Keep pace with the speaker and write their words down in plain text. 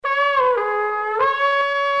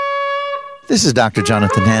This is Dr.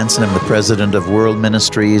 Jonathan Hansen. I'm the president of World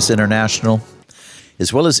Ministries International,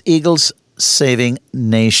 as well as Eagles Saving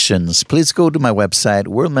Nations. Please go to my website,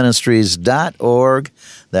 worldministries.org.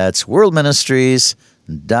 That's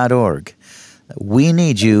worldministries.org. We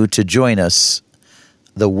need you to join us.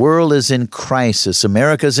 The world is in crisis.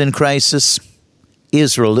 America's in crisis.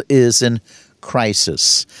 Israel is in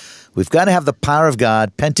crisis. We've got to have the power of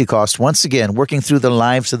God, Pentecost, once again, working through the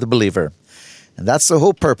lives of the believer. And that's the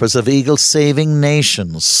whole purpose of Eagles Saving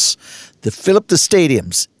Nations, to fill up the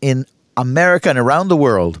stadiums in America and around the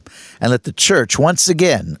world, and let the church once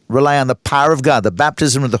again rely on the power of God, the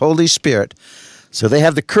baptism of the Holy Spirit, so they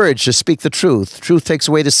have the courage to speak the truth. Truth takes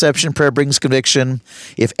away deception. Prayer brings conviction.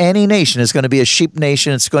 If any nation is going to be a sheep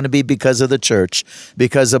nation, it's going to be because of the church,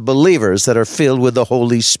 because of believers that are filled with the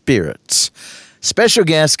Holy Spirit. Special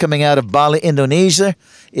guest coming out of Bali, Indonesia,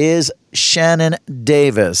 is Shannon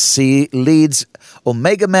Davis. He leads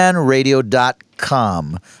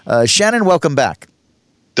OmegaManRadio.com. Shannon, welcome back.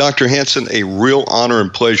 Dr. Hansen, a real honor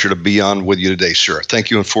and pleasure to be on with you today, sir. Thank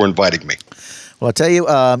you for inviting me. Well, I'll tell you,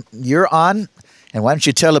 you're on, and why don't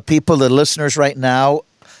you tell the people, the listeners right now,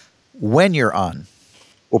 when you're on?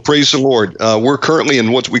 Well, praise the Lord. We're currently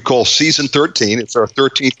in what we call Season 13. It's our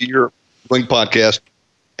 13th year doing podcast.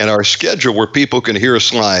 And our schedule where people can hear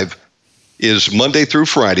us live is Monday through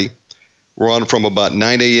Friday. We're on from about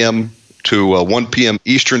 9 a.m. to 1 p.m.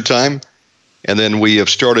 Eastern Time. And then we have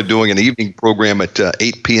started doing an evening program at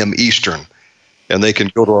 8 p.m. Eastern. And they can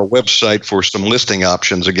go to our website for some listing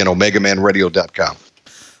options. Again, OmegaManRadio.com.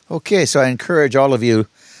 Okay, so I encourage all of you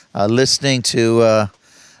listening to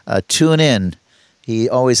tune in. He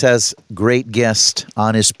always has great guests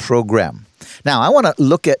on his program. Now, I want to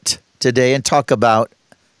look at today and talk about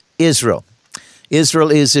Israel.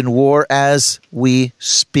 Israel is in war as we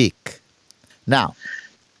speak. Now,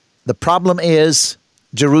 the problem is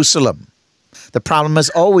Jerusalem. The problem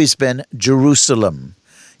has always been Jerusalem.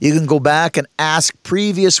 You can go back and ask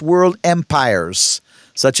previous world empires,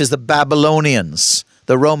 such as the Babylonians,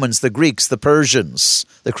 the Romans, the Greeks, the Persians,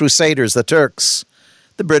 the Crusaders, the Turks,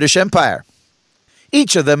 the British Empire.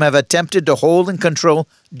 Each of them have attempted to hold and control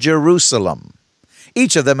Jerusalem.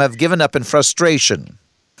 Each of them have given up in frustration.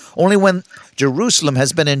 Only when Jerusalem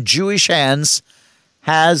has been in Jewish hands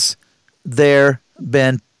has there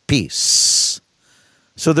been peace.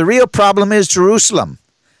 So the real problem is Jerusalem.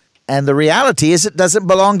 And the reality is it doesn't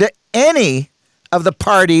belong to any of the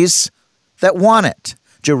parties that want it.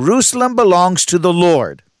 Jerusalem belongs to the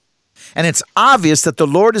Lord. And it's obvious that the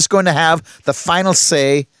Lord is going to have the final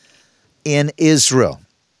say in Israel.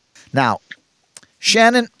 Now,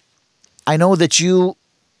 Shannon, I know that you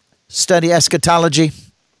study eschatology,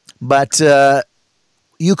 but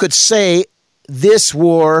you could say this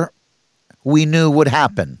war we knew would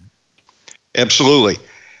happen. Absolutely.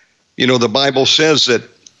 You know, the Bible says that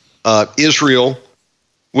Israel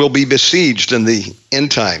will be besieged in the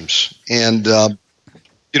end times. And,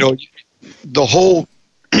 you know, the whole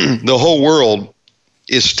world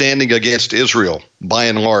is standing against Israel by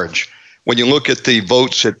and large. When you look at the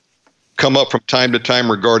votes that come up from time to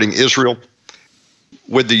time regarding Israel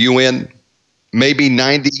with the UN, maybe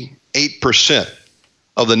 98%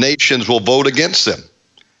 of the nations will vote against them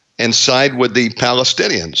and side with the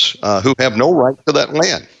Palestinians who have no right to that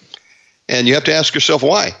land. And you have to ask yourself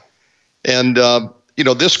why. And, you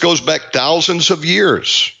know, this goes back thousands of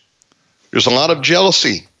years. There's a lot of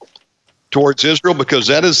jealousy towards Israel because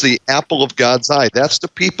that is the apple of God's eye. That's the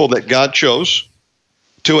people that God chose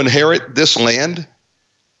to inherit this land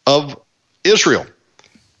of Israel.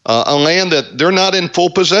 A land that they're not in full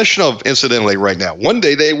possession of, incidentally, right now. One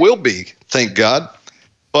day they will be, thank God.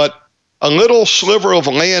 But a little sliver of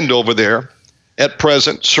land over there at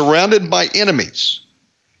present, surrounded by enemies.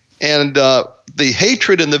 And the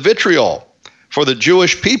hatred and the vitriol for the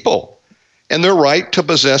Jewish people and their right to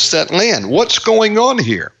possess that land. What's going on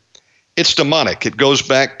here? It's demonic. It goes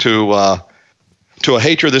back to a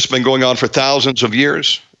hatred that's been going on for thousands of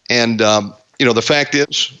years. And, you know, the fact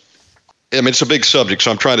is, I mean, it's a big subject, so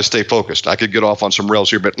I'm trying to stay focused. I could get off on some rails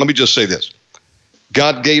here, but let me just say this.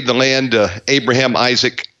 God gave the land to Abraham,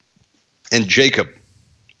 Isaac, and Jacob,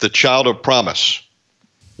 the child of promise.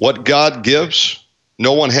 What God gives,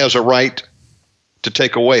 no one has a right to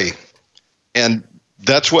take away. And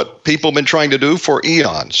that's what people have been trying to do for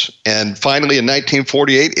eons. And finally, in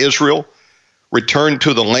 1948, Israel returned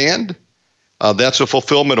to the land. That's a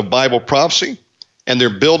fulfillment of Bible prophecy. And they're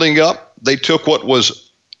building up. They took what was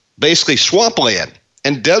basically swampland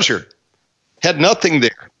and desert, had nothing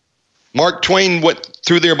there. Mark Twain went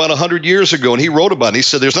through there about 100 years ago, and he wrote about it. He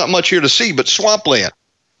said, there's not much here to see but swampland.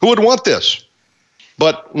 Who would want this?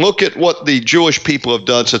 But look at what the Jewish people have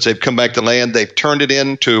done since they've come back to land. They've turned it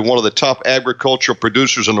into one of the top agricultural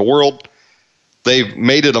producers in the world. They've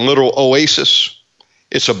made it a little oasis.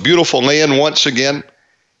 It's a beautiful land once again.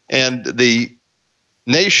 And the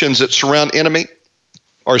nations that surround enemy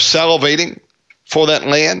are salivating for that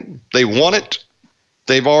land. They want it.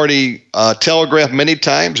 They've already telegraphed many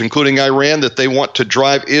times, including Iran, that they want to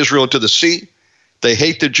drive Israel to the sea. They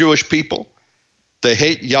hate the Jewish people. They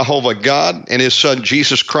hate Jehovah God and his son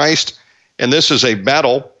Jesus Christ. And this is a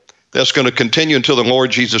battle that's going to continue until the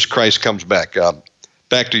Lord Jesus Christ comes back.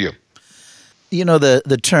 Back to you. You know,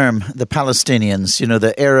 the term, the Palestinians,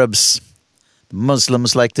 the Arabs,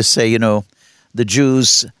 Muslims like to say, the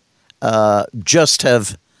Jews just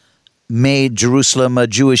have made Jerusalem a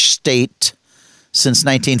Jewish state since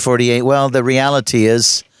 1948. Well, the reality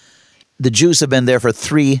is the Jews have been there for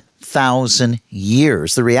 3,000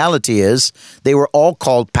 years. The reality is they were all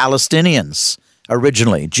called Palestinians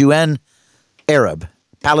originally, Jew and Arab,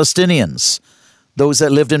 Palestinians, those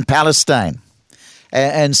that lived in Palestine.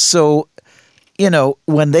 And so,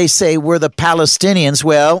 when they say we're the Palestinians,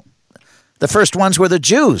 well, the first ones were the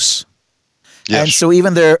Jews. Yes. And so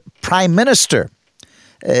even their prime minister,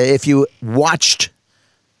 if you watched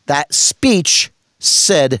that speech,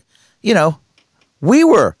 said, we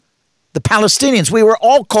were the Palestinians. We were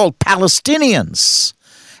all called Palestinians.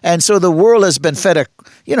 And so the world has been fed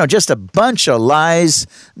just a bunch of lies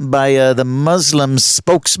by the Muslim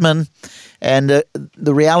spokesman. And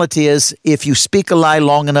the reality is, if you speak a lie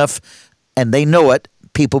long enough and they know it,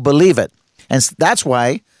 people believe it. And that's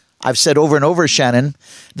why I've said over and over, Shannon,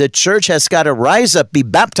 the church has got to rise up, be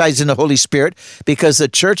baptized in the Holy Spirit, because the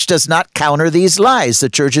church does not counter these lies. The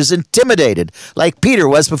church is intimidated, like Peter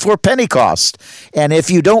was before Pentecost. And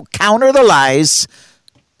if you don't counter the lies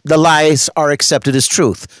are accepted as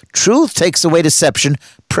truth. Truth takes away deception.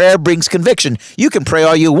 Prayer brings conviction. You can pray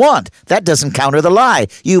all you want. That doesn't counter the lie.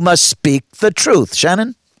 You must speak the truth.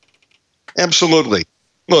 Shannon? Absolutely.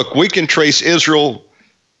 Look, we can trace Israel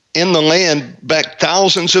in the land back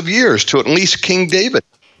thousands of years to at least King David.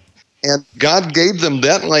 And God gave them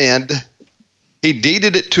that land. He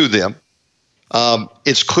deeded it to them.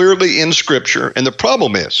 It's clearly in Scripture. And the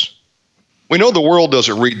problem is, we know the world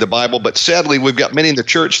doesn't read the Bible, but sadly, we've got many in the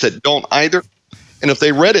church that don't either. And if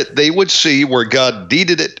they read it, they would see where God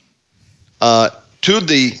deeded it to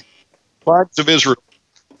the tribes of Israel.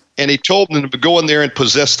 And he told them to go in there and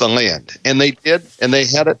possess the land. And they did, and they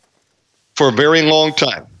had it for a very long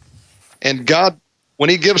time. And God,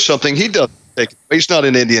 when he gives something, he doesn't take it. He's not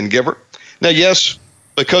an Indian giver. Now, yes,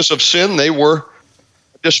 because of sin, they were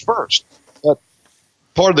dispersed. But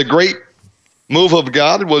part of the great move of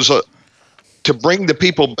God was to bring the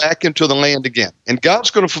people back into the land again. And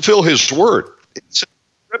God's going to fulfill his word. It's in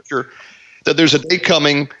Scripture that there's a day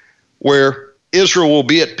coming where Israel will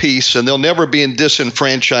be at peace and they'll never be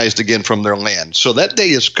disenfranchised again from their land. So that day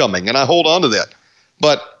is coming, and I hold on to that.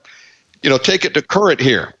 But, take it to current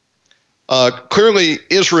here. Clearly,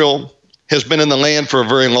 Israel has been in the land for a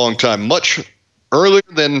very long time, much earlier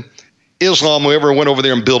than Islam ever went over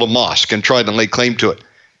there and built a mosque and tried to lay claim to it,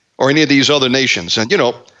 or any of these other nations. And,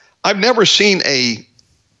 I've never seen a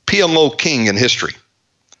PLO king in history,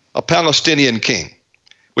 a Palestinian king.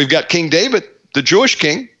 We've got King David, the Jewish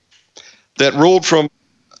king, that ruled from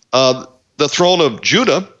the throne of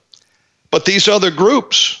Judah. But these other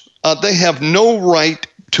groups, they have no right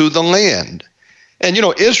to the land. And,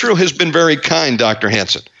 Israel has been very kind, Dr.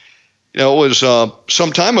 Hansen. It was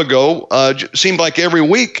some time ago, seemed like every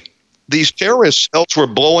week, these terrorist cells were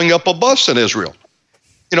blowing up a bus in Israel.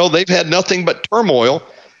 They've had nothing but turmoil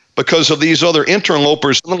because of these other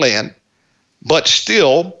interlopers in the land. But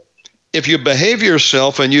still, if you behave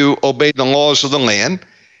yourself and you obey the laws of the land,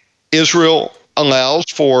 Israel allows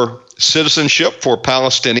for citizenship for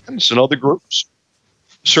Palestinians and other groups,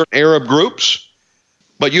 certain Arab groups.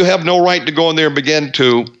 But you have no right to go in there and begin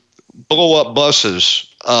to blow up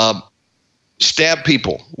buses, stab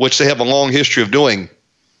people, which they have a long history of doing,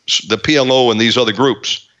 the PLO and these other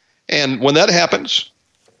groups. And when that happens,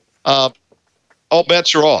 all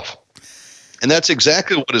bets are off. And that's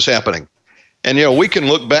exactly what is happening. And, we can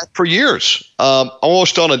look back for years,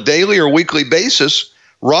 almost on a daily or weekly basis,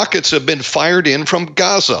 rockets have been fired in from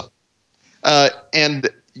Gaza. And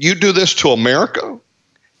you do this to America,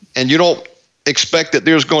 and you don't expect that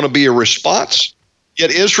there's going to be a response,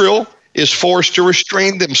 yet Israel is forced to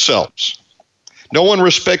restrain themselves. No one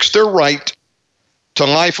respects their right to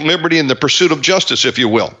life, liberty, and the pursuit of justice, if you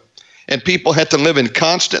will. And people have to live in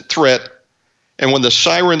constant threat. And when the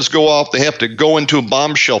sirens go off, they have to go into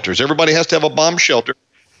bomb shelters. Everybody has to have a bomb shelter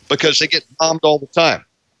because they get bombed all the time.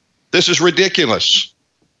 This is ridiculous.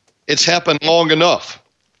 It's happened long enough.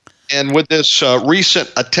 And with this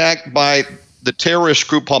recent attack by the terrorist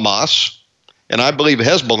group Hamas, and I believe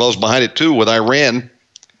Hezbollah is behind it too, with Iran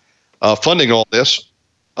funding all this,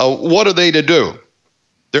 what are they to do?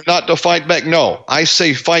 They're not to fight back. No, I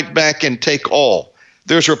say fight back and take all.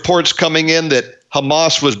 There's reports coming in that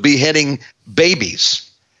Hamas was beheading babies.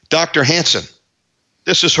 Dr. Hansen,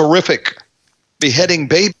 this is horrific. Beheading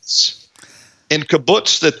babies in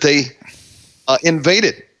kibbutz that they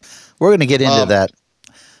invaded. We're going to get into that.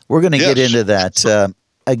 We're going to get into that.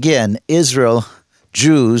 Again, Israel,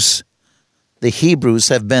 Jews, the Hebrews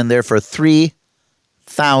have been there for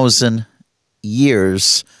 3,000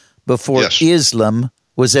 years before Islam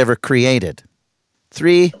was ever created.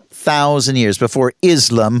 3,000 years before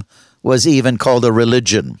Islam was even called a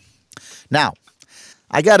religion. Now,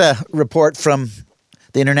 I got a report from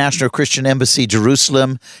the International Christian Embassy,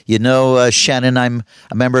 Jerusalem. You know, Shannon, I'm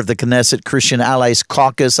a member of the Knesset Christian Allies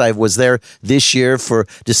Caucus. I was there this year for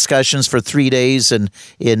discussions for 3 days in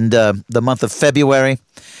the month of February.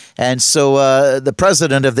 And so the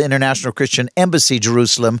president of the International Christian Embassy,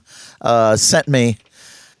 Jerusalem, sent me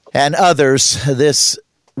and others this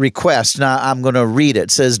request. Now, I'm going to read it.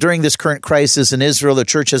 It says, during this current crisis in Israel, the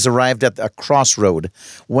church has arrived at a crossroad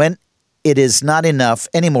when it is not enough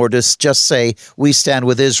anymore to just say, we stand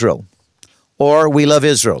with Israel or we love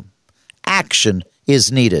Israel. Action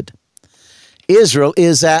is needed. Israel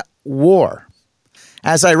is at war.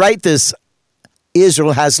 As I write this,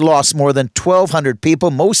 Israel has lost more than 1,200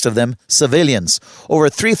 people, most of them civilians. Over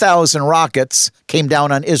 3,000 rockets came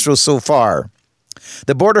down on Israel so far.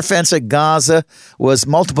 The border fence at Gaza was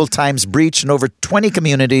multiple times breached, and over 20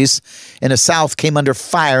 communities in the south came under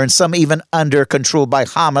fire, and some even under control by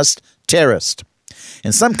Hamas terrorists.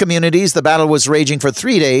 In some communities, the battle was raging for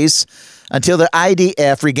 3 days until the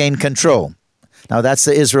IDF regained control. Now, that's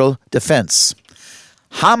the Israel defense.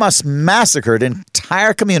 Hamas massacred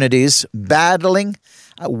entire communities,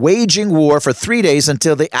 waging war for 3 days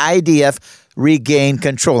until the IDF regained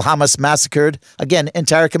control. Hamas massacred, again,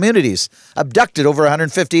 entire communities, abducted over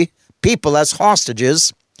 150 people as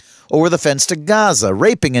hostages over the fence to Gaza,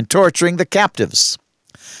 raping and torturing the captives.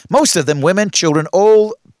 Most of them women, children,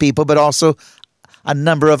 old people, but also a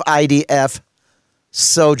number of IDF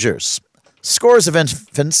soldiers. Scores of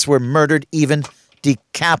infants were murdered, even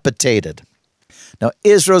decapitated. Now,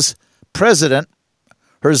 Israel's president,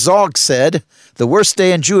 Herzog, said, the worst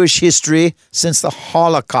day in Jewish history since the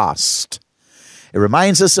Holocaust. It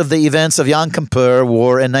reminds us of the events of Yom Kippur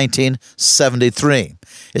War in 1973,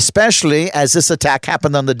 especially as this attack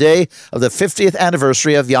happened on the day of the 50th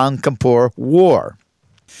anniversary of Yom Kippur War.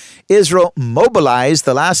 Israel mobilized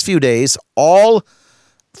the last few days all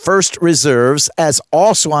first reserves, as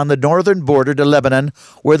also on the northern border to Lebanon,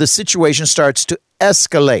 where the situation starts to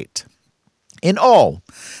escalate. In all,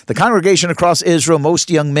 the congregation across Israel,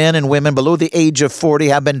 most young men and women below the age of 40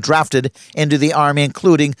 have been drafted into the army,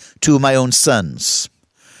 including 2 of my own sons.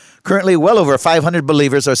 Currently, well over 500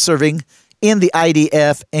 believers are serving in the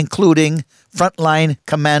IDF, including frontline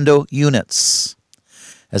commando units.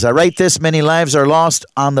 As I write this, many lives are lost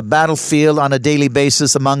on the battlefield on a daily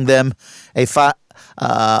basis, among them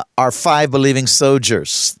are 5 believing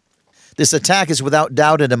soldiers. This attack is without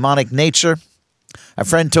doubt a demonic nature. A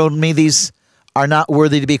friend told me these are not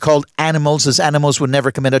worthy to be called animals, as animals would never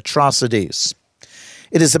commit atrocities.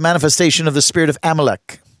 It is a manifestation of the spirit of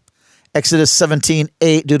Amalek. Exodus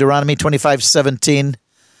 17:8, Deuteronomy 25:17,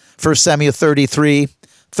 1 Samuel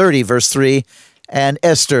 30, verse 3, and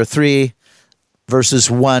Esther 3, verses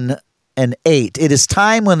 1 and 8. It is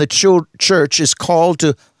time when the church is called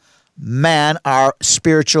to man our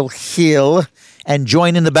spiritual hill and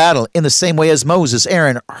join in the battle in the same way as Moses,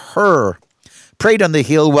 Aaron, Hur prayed on the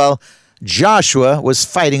hill while Joshua was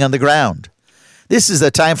fighting on the ground. This is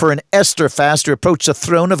the time for an Esther fast to approach the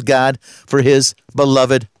throne of God for his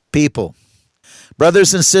beloved people.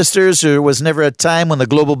 Brothers and sisters, there was never a time when the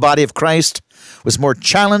global body of Christ was more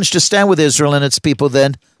challenged to stand with Israel and its people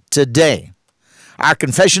than today. Our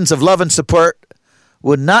confessions of love and support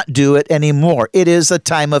would not do it anymore. It is a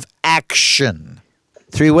time of action.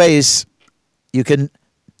 3 ways you can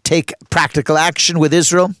take practical action with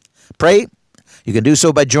Israel. Pray. You can do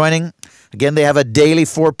so by joining. Again, they have a daily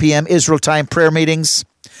 4 p.m. Israel time prayer meetings.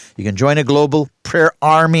 You can join a global prayer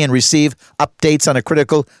army and receive updates on a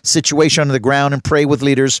critical situation on the ground and pray with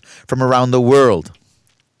leaders from around the world.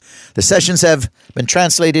 The sessions have been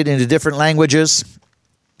translated into different languages.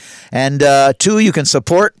 And 2, you can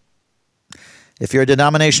support. If you're a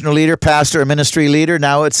denominational leader, pastor, or ministry leader,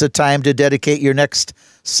 now it's the time to dedicate your next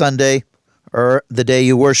Sunday or the day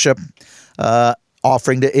you worship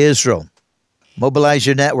offering to Israel. Mobilize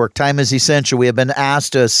your network. Time is essential. We have been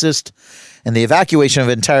asked to assist in the evacuation of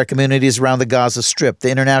entire communities around the Gaza Strip. The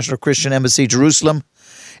International Christian Embassy Jerusalem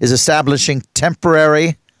is establishing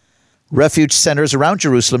temporary refuge centers around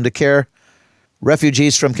Jerusalem to care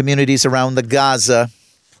refugees from communities around the Gaza,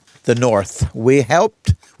 the north. We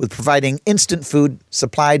helped with providing instant food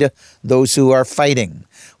supply to those who are fighting.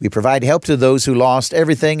 We provide help to those who lost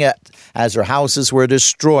everything as their houses were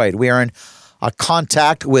destroyed. We are in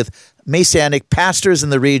contact with Messianic pastors in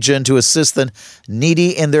the region to assist the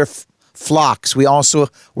needy in their flocks. We also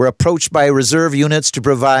were approached by reserve units to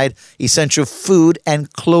provide essential food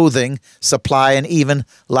and clothing supply and even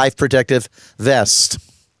life protective vests.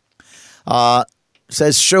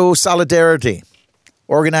 Says show solidarity.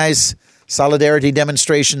 Organize solidarity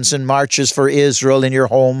demonstrations and marches for Israel in your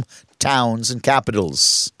home towns and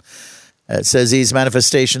capitals. It says these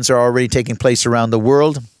manifestations are already taking place around the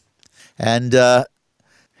world. And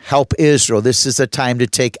help Israel. This is a time to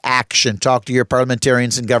take action. Talk to your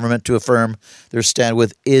parliamentarians and government to affirm their stand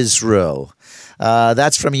with Israel.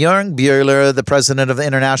 That's from Jörg Buehler, the president of the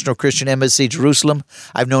International Christian Embassy, Jerusalem.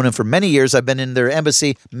 I've known him for many years. I've been in their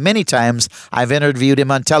embassy many times. I've interviewed him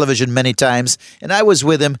on television many times. And I was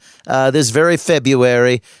with him this very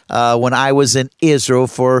February when I was in Israel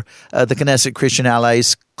for the Knesset Christian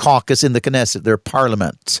Allies Caucus in the Knesset, their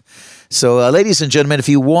parliament. So, ladies and gentlemen, if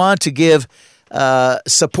you want to give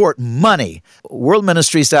support money,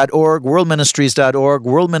 worldministries.org, worldministries.org,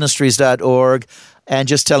 worldministries.org, and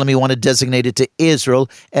just tell them you want to designate it to Israel,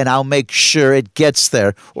 and I'll make sure it gets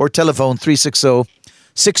there. Or telephone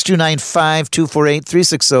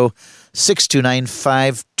 360-6295-248,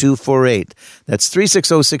 360-6295-248. That's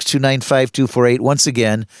 360-6295-248. Once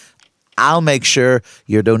again, I'll make sure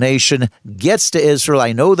your donation gets to Israel.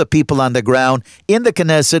 I know the people on the ground in the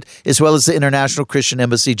Knesset, as well as the International Christian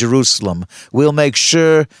Embassy, Jerusalem. We'll make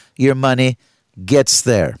sure your money gets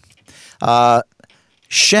there.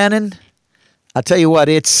 Shannon, I'll tell you what,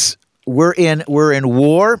 we're in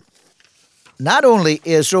war. Not only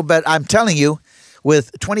Israel, but I'm telling you,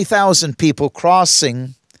 with 20,000 people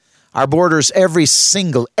crossing our borders every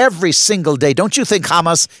single day. Don't you think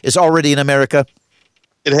Hamas is already in America?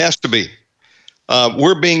 It has to be.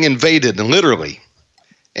 We're being invaded, literally.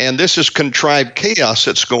 And this is contrived chaos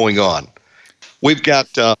that's going on. We've got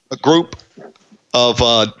a group of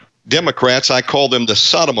Democrats. I call them the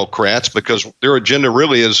Sodomocrats because their agenda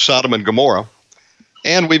really is Sodom and Gomorrah.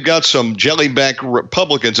 And we've got some jellyback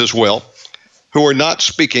Republicans as well who are not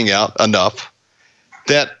speaking out enough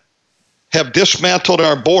that have dismantled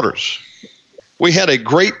our borders. We had a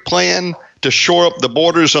great plan to shore up the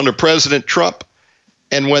borders under President Trump.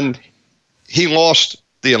 And when he lost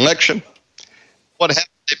the election, what happened?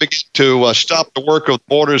 They began to stop the work of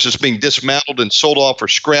borders that's being dismantled and sold off for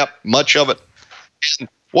scrap, much of it. And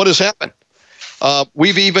what has happened?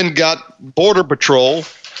 We've even got Border Patrol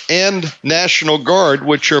and National Guard,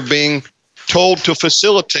 which are being told to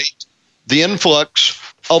facilitate the influx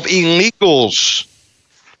of illegals.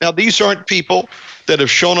 Now, these aren't people that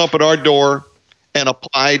have shown up at our door and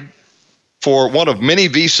applied for one of many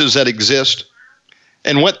visas that exist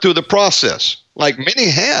and went through the process, like many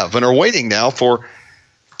have and are waiting now for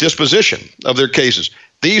disposition of their cases.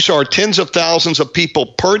 These are tens of thousands of people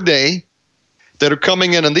per day that are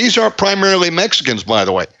coming in, and these aren't primarily Mexicans, by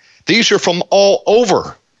the way. These are from all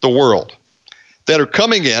over the world that are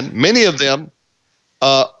coming in. Many of them,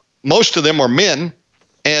 most of them are men,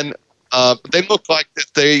 and they look like that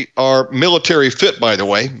they are military fit, by the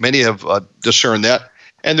way. Many have discerned that,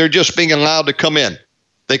 and they're just being allowed to come in.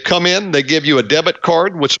 They come in, they give you a debit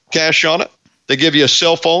card with some cash on it. They give you a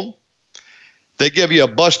cell phone. They give you a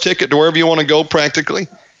bus ticket to wherever you want to go practically.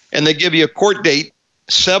 And they give you a court date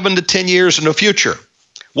 7 to 10 years in the future.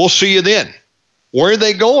 We'll see you then. Where are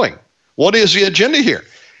they going? What is the agenda here?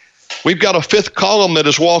 We've got a fifth column that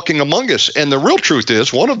is walking among us. And the real truth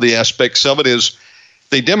is, one of the aspects of it is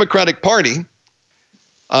the Democratic Party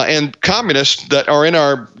and communists that are in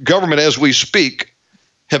our government as we speak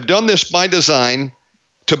have done this by design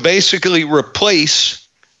to basically replace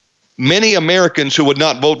many Americans who would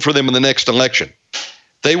not vote for them in the next election.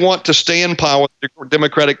 They want to stay in power, the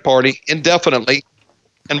Democratic Party, indefinitely.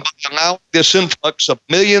 And by allowing this influx of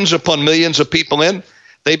millions upon millions of people in,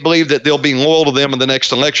 they believe that they'll be loyal to them in the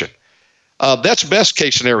next election. That's best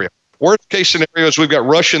case scenario. Worst case scenario is we've got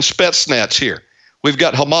Russian Spetsnaz here. We've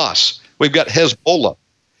got Hamas. We've got Hezbollah.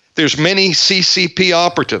 There's many CCP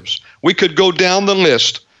operatives. We could go down the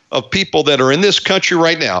list of people that are in this country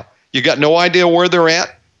right now. You got no idea where they're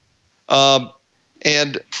at.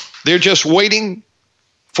 And they're just waiting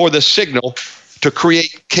for the signal to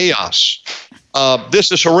create chaos.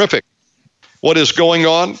 This is horrific. What is going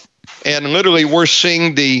on? And literally, we're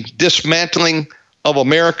seeing the dismantling of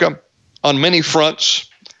America on many fronts.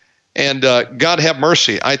 And God have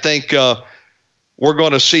mercy. I think we're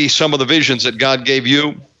going to see some of the visions that God gave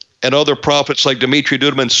you and other prophets like Dimitri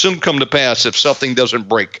Duduman soon come to pass if something doesn't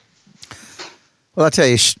break. Well, I'll tell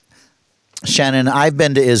you, Shannon, I've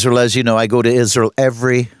been to Israel. As you know, I go to Israel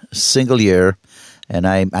every single year, and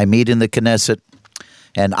I meet in the Knesset.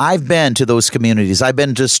 And I've been to those communities. I've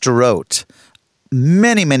been to Sderot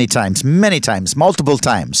many times, multiple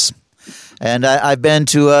times. And I've been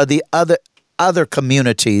to the other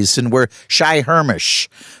communities, and where Shai Hermish,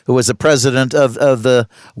 who was the president of the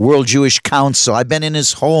World Jewish Council, I've been in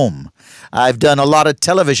his home. I've done a lot of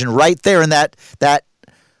television right there in that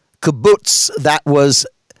kibbutz that was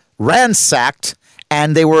ransacked,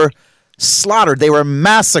 and they were slaughtered. They were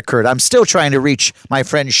massacred. I'm still trying to reach my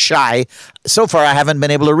friend Shai. So far, I haven't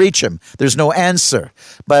been able to reach him. There's no answer.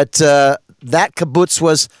 But that kibbutz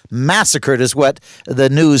was massacred is what the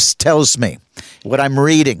news tells me, what I'm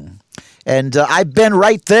reading. And I've been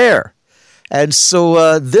right there. And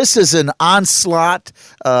so this is an onslaught.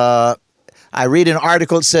 I read an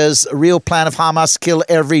article that says, a real plan of Hamas, kill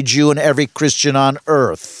every Jew and every Christian on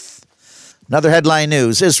earth. Another headline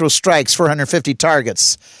news, Israel strikes 450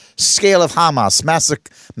 targets. Scale of Hamas,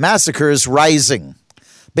 massacres rising.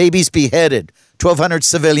 Babies beheaded, 1,200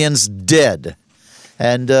 civilians dead.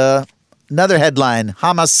 And another headline,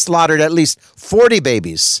 Hamas slaughtered at least 40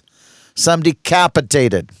 babies, some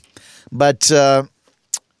decapitated. But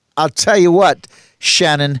I'll tell you what,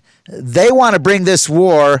 Shannon, they want to bring this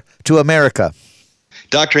war to America.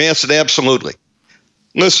 Dr. Hansen, absolutely.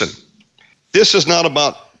 Listen, this is not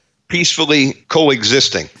about peacefully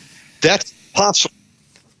coexisting. That's possible.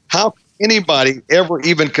 How can anybody ever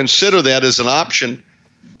even consider that as an option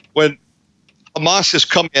when Hamas has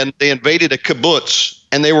come in, they invaded a kibbutz,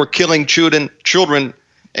 and they were killing children,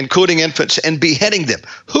 including infants, and beheading them?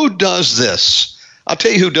 Who does this? I'll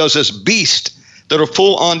tell you who does this. Beasts that are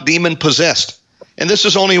full-on demon-possessed. And this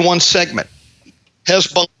is only one segment.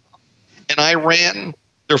 Hezbollah and Iran,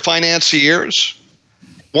 their financiers,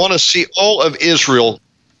 want to see all of Israel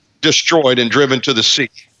destroyed and driven to the sea,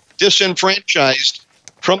 disenfranchised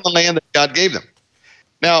from the land that God gave them.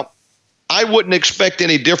 Now, I wouldn't expect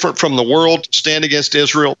any different from the world to stand against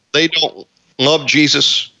Israel. They don't love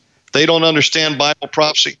Jesus. They don't understand Bible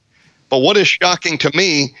prophecy. But what is shocking to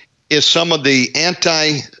me is some of the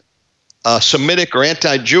anti-Semitic or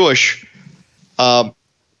anti-Jewish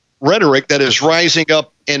rhetoric that is rising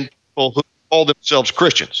up in people who call themselves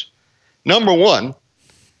Christians. Number one,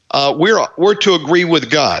 we're to agree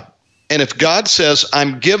with God. And if God says,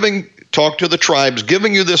 talk to the tribes,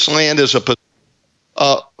 giving you this land as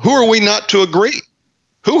who are we not to agree?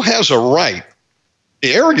 Who has a right,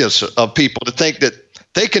 the arrogance of people to think that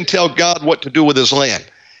they can tell God what to do with his land?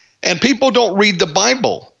 And people don't read the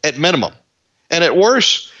Bible at minimum. And at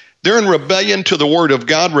worst, they're in rebellion to the word of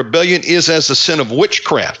God. Rebellion is as the sin of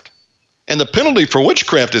witchcraft. And the penalty for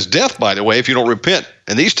witchcraft is death, by the way, if you don't repent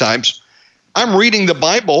in these times. I'm reading the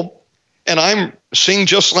Bible, and I'm seeing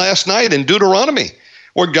just last night in Deuteronomy,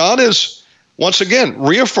 where God is, once again,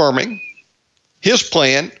 reaffirming his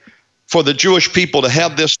plan for the Jewish people to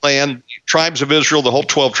have this land, the tribes of Israel, the whole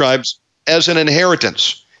 12 tribes, as an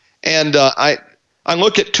inheritance. And I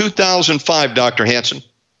look at 2005, Dr. Hansen,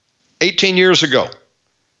 18 years ago,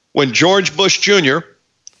 when George Bush Jr.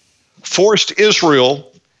 forced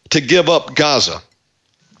Israel to give up Gaza.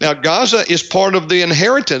 Now, Gaza is part of the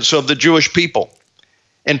inheritance of the Jewish people.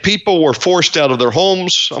 And people were forced out of their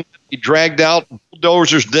homes, some dragged out,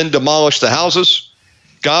 bulldozers then demolished the houses.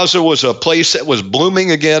 Gaza was a place that was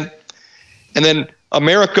blooming again. And then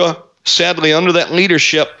America, sadly, under that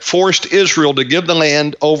leadership, forced Israel to give the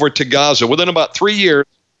land over to Gaza. Within about 3 years,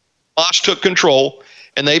 Hamas took control,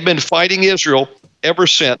 and they've been fighting Israel ever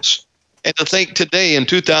since. And to think today, in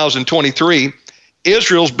 2023,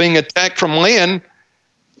 Israel's being attacked from land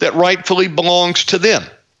that rightfully belongs to them.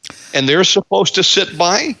 And they're supposed to sit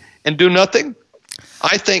by and do nothing?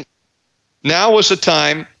 I think now is the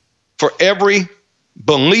time for every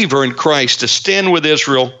believer in Christ to stand with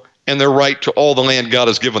Israel and their right to all the land God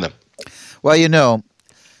has given them. Well, you know,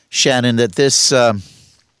 Shannon, that this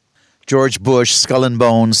George Bush, Skull and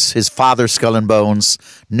Bones, his father, Skull and Bones,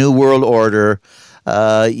 New World Order,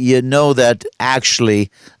 you know that actually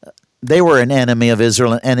they were an enemy of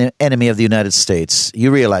Israel and an enemy of the United States. You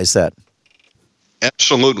realize that?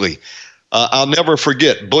 Absolutely. I'll never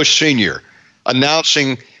forget Bush Sr.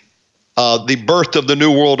 announcing the birth of the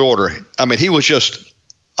New World Order. I mean, he was just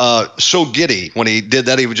so giddy when he did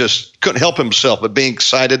that. He was just couldn't help himself but being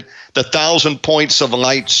excited. The 1,000 points of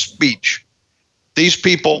light speech. These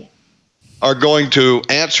people are going to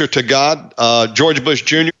answer to God. George Bush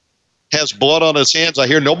Jr. has blood on his hands. I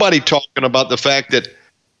hear nobody talking about the fact that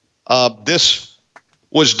this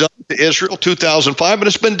was done to Israel 2005, and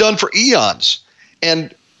it's been done for eons.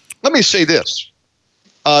 And let me say this.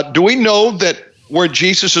 Do we know that where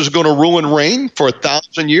Jesus is going to rule and reign for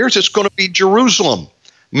 1,000 years, it's going to be Jerusalem,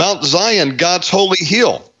 Mount Zion, God's holy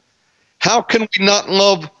hill? How can we not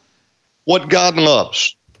love what God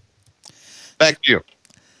loves? Back to you.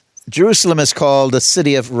 Jerusalem is called the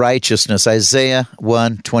city of righteousness, Isaiah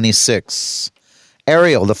 1:26.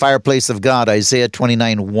 Ariel, the fireplace of God, Isaiah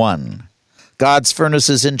 29:1. God's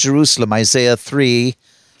furnaces in Jerusalem, Isaiah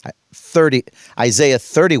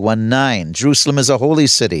 31:9. Jerusalem is a holy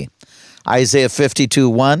city, Isaiah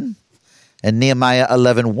 52:1 and Nehemiah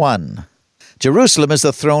 11:1. Jerusalem is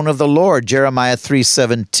the throne of the Lord, Jeremiah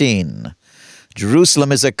 3:17.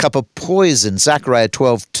 Jerusalem is a cup of poison, Zechariah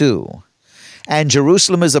 12:2. And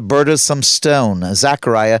Jerusalem is a burdensome stone,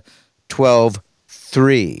 Zechariah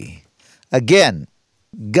 12:3. Again,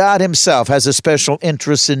 God himself has a special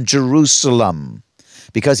interest in Jerusalem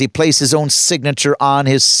because he placed his own signature on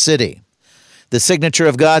his city. The signature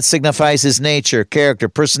of God signifies his nature, character,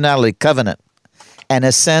 personality, covenant, and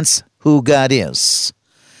a sense who God is.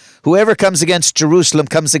 Whoever comes against Jerusalem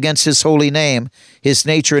comes against his holy name, his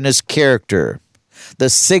nature, and his character.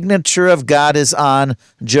 The signature of God is on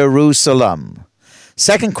Jerusalem.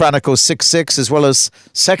 2 Chronicles 6:6 as well as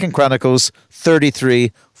 2 Chronicles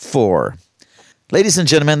 33:4. Ladies and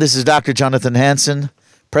gentlemen, this is Dr. Jonathan Hansen,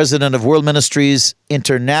 President of World Ministries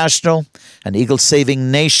International and Eagle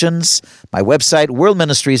Saving Nations. My website,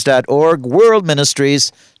 worldministries.org,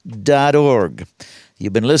 worldministries.org.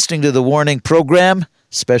 You've been listening to the Warning Program.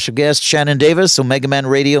 Special guest, Shannon Davis,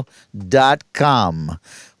 OmegaManRadio.com.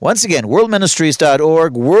 Once again,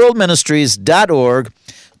 worldministries.org, worldministries.org,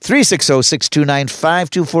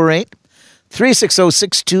 360-629-5248,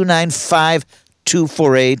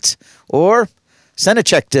 360-629-5248, or send a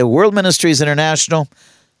check to World Ministries International,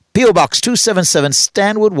 P.O. Box 277,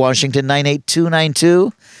 Stanwood, Washington,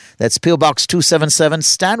 98292. That's P.O. Box 277,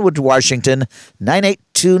 Stanwood, Washington,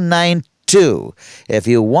 98292. If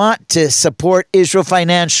you want to support Israel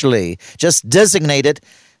financially, just designate it.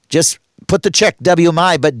 Just put the check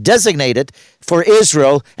WMI, but designate it for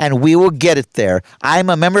Israel, and we will get it there. I'm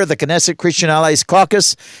a member of the Knesset Christian Allies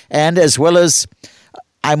Caucus, and as well as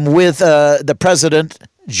I'm with the President,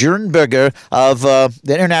 Jernberger, of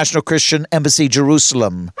the International Christian Embassy,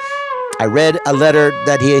 Jerusalem. I read a letter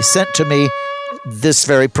that he sent to me this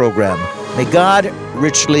very program. May God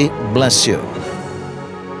richly bless you.